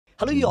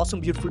Hello, you awesome,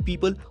 beautiful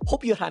people.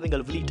 Hope you're having a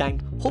lovely time.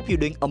 Hope you're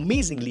doing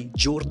amazingly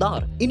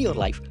jordar in your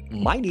life.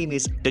 My name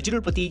is Digital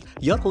Pratik,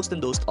 your host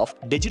and host of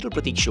Digital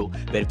Pratik Show,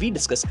 where we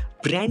discuss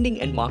branding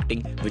and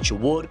marketing which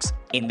works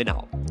in the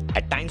now.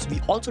 At times,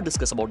 we also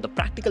discuss about the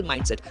practical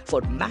mindset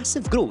for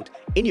massive growth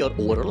in your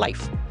overall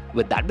life.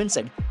 With that being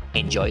said,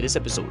 enjoy this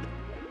episode.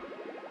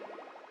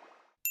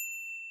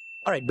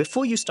 Alright,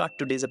 before you start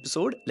today's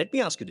episode, let me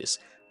ask you this.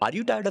 Are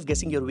you tired of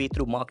guessing your way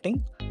through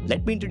marketing?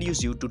 Let me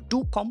introduce you to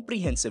 2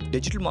 comprehensive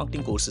digital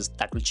marketing courses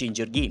that will change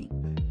your game.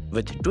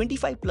 With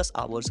 25 plus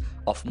hours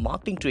of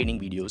marketing training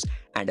videos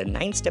and a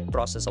 9-step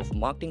process of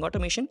marketing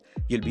automation,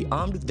 you'll be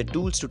armed with the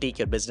tools to take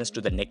your business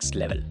to the next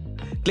level.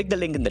 Click the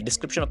link in the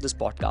description of this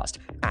podcast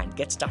and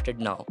get started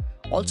now.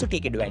 Also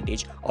take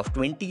advantage of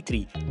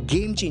 23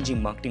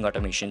 game-changing marketing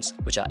automations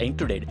which are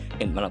included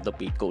in one of the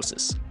paid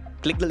courses.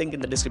 Click the link in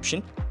the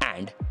description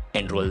and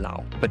enroll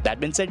now. With that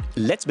being said,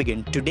 let's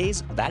begin today's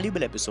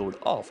valuable episode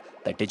of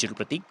the Digital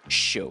Pratik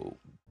Show.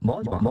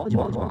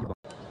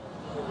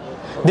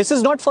 This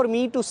is not for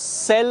me to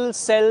sell.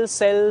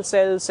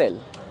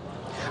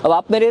 अब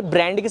आप मेरे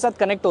brand के साथ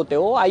connect होते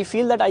हो. I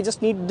feel that I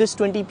just need this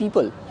 20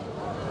 people.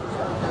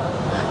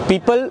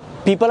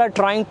 People are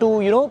trying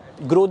to,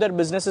 grow their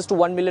businesses to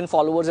 1 million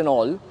followers and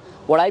all.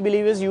 What I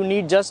believe is you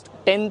need just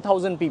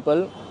 10,000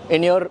 people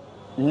in your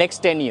next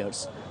 10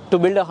 years to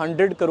build a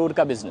 100 crore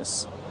ka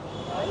business.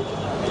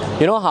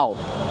 You know how?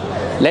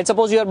 Let's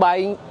suppose you are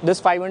buying this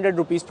 500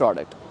 rupees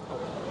product.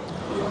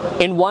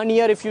 In 1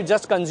 year, if you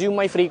just consume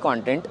my free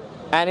content,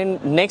 and in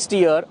next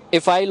year,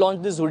 if I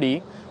launch this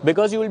hoodie,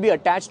 because you will be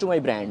attached to my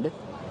brand,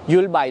 you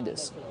will buy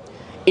this.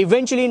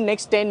 Eventually, in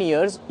next 10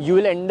 years, you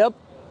will end up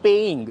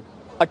paying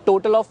a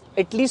total of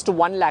at least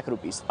 1 lakh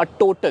rupees, a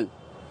total,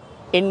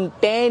 in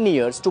 10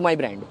 years to my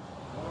brand.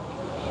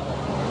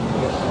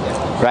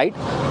 Right?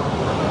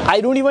 I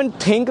don't even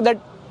think that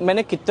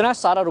मैंने कितना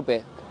सारा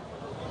रुपए.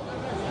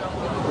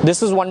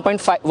 This is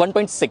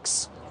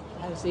 1.6.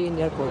 I've seen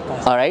your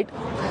podcast. All right.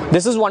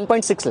 This is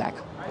 1.6 lakh.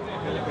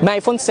 मैं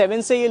iPhone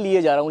 7 से ये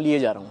लिए जा रहा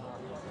हूँ.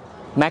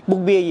 MacBook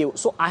भी है ये.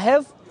 So I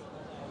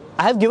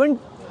have given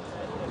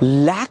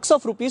lakhs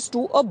of rupees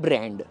to a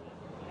brand.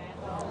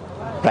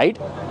 Right?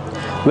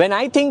 When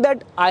I think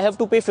that I have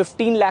to pay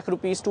 15 lakh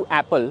rupees to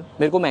Apple,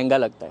 मेरे को महंगा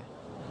लगता है.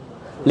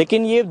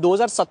 लेकिन ये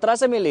 2017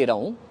 से मैं ले रहा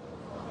हूँ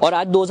और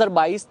आज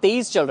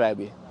 2022-23 चल रहा है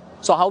अभी.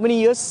 So how many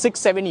years?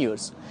 6-7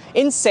 years.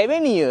 In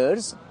 7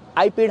 years,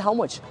 I paid how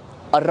much?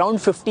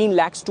 Around 15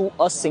 lakhs to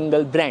a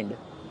single brand.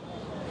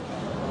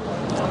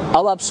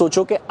 अब आप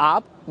सोचो कि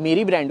आप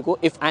मेरी ब्रांड को,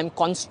 if I'm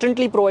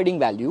constantly providing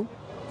value,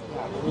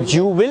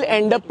 you will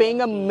end up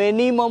paying a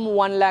minimum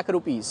 1 lakh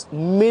rupees.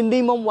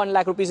 Minimum 1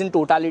 lakh rupees in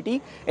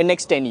totality in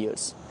next 10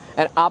 years.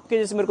 And आपके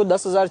जैसे मेरे को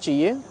 10,000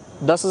 चाहिए.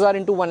 10,000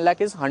 into 1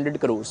 lakh is 100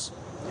 crores.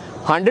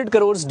 100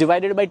 crores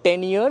divided by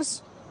 10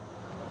 years,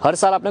 हर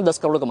साल आपने 10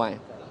 करोड़ कमाए.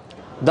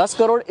 10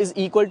 crore is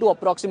equal to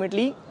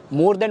approximately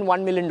more than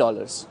 $1 million.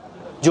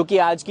 जो कि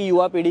आज की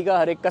युवा पीढ़ी का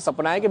हर एक का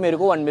सपना है कि मेरे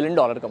को $1 million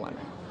कमाना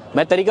है.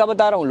 मैं तरीका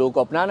बता रहा हूँ, लोगों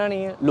को अपनाना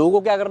नहीं है. लोगों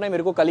को क्या करना है,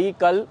 मेरे को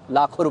कल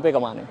लाखों रुपए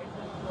कमाने हैं.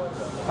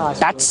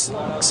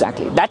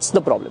 That's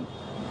the problem.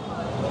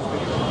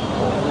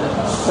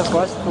 So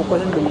first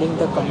focus on building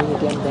the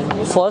community and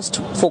then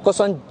First focus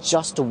on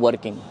just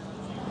working.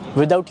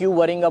 Without you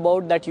worrying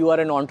about that you are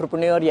an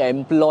entrepreneur या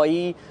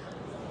employee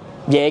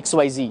या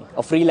XYZ,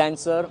 a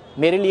freelancer.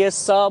 मेरे लिए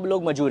सब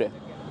लोग मजूर है.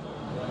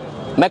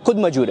 मैं खुद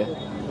मजूर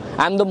है.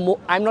 I'm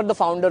not the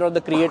founder or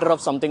the creator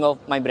of something of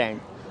my brand.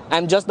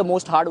 I'm just the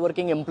most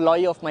hardworking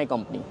employee of my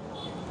company.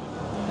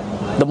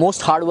 The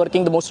most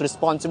hardworking, the most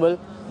responsible,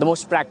 the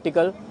most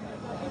practical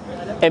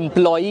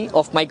employee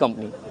of my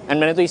company. And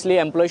मैंने तो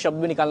इसलिए employee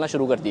शब्द भी निकालना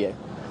शुरू कर दिया है.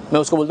 मैं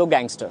उसको बोलता हूँ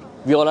gangster.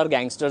 We all are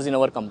gangsters in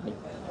our company.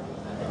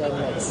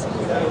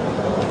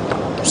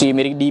 So ये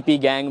मेरी DP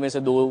gang में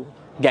से 2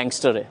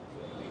 gangster है.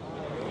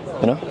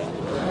 You know?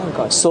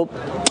 So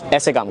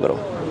ऐसे काम करो.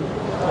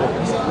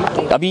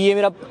 अभी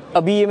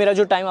ये मेरा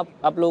जो टाइम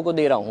आप लोगों को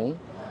दे रहा हूँ,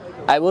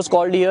 I was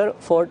called here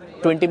for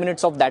 20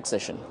 minutes of that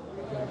session.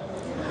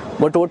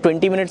 But वो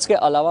 20 minutes के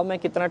अलावा मैं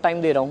कितना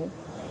टाइम दे रहा हूँ?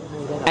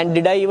 And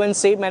did I even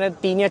say, मैंने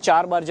 3 या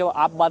 4 बार जब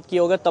आप बात किए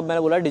होगा तब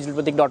मैंने बोला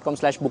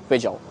digitalpratik.com/book पे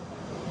जाओ.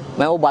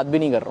 मैं वो बात भी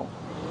नहीं कर रहा हूँ.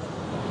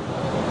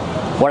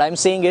 What I'm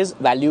saying is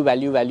value.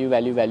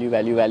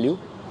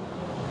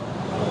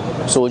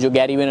 So जो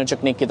गैरी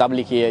वेनरचक ने एक किताब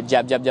लिखी है,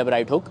 jab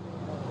right hook,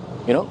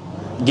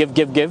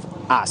 give,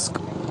 ask.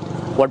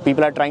 What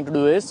people are trying to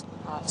do is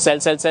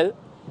sell,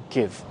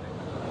 give.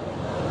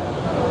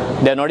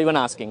 They're not even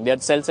asking. They're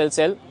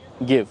sell,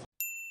 give.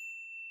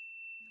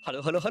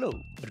 Hello.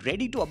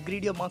 Ready to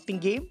upgrade your marketing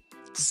game?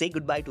 Say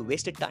goodbye to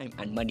wasted time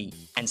and money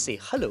and say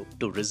hello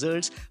to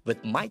results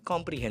with my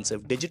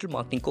comprehensive digital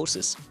marketing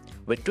courses.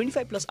 With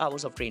 25 plus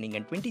hours of training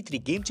and 23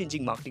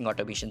 game-changing marketing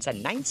automations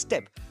and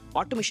 9-step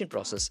automation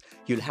process,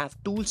 you'll have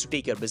tools to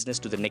take your business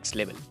to the next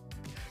level.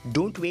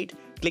 Don't wait.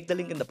 Click the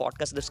link in the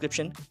podcast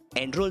description,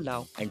 enroll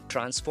now, and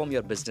transform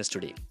your business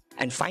today.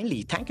 And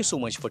finally, thank you so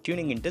much for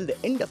tuning in till the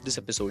end of this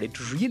episode. It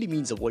really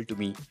means the world to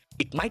me.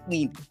 It might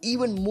mean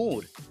even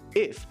more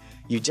if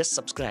you just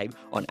subscribe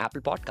on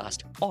Apple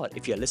Podcast, or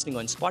if you're listening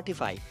on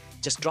Spotify,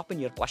 just drop in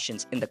your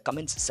questions in the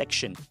comments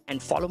section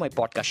and follow my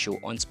podcast show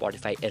on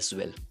Spotify as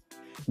well.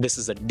 This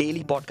is a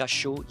daily podcast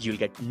show. You'll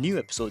get new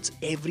episodes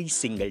every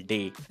single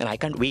day, and I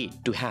can't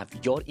wait to have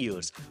your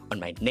ears on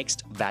my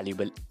next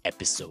valuable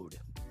episode.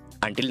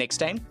 Until next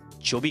time,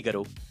 जो भी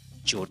करो,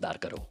 जोरदार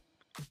करो.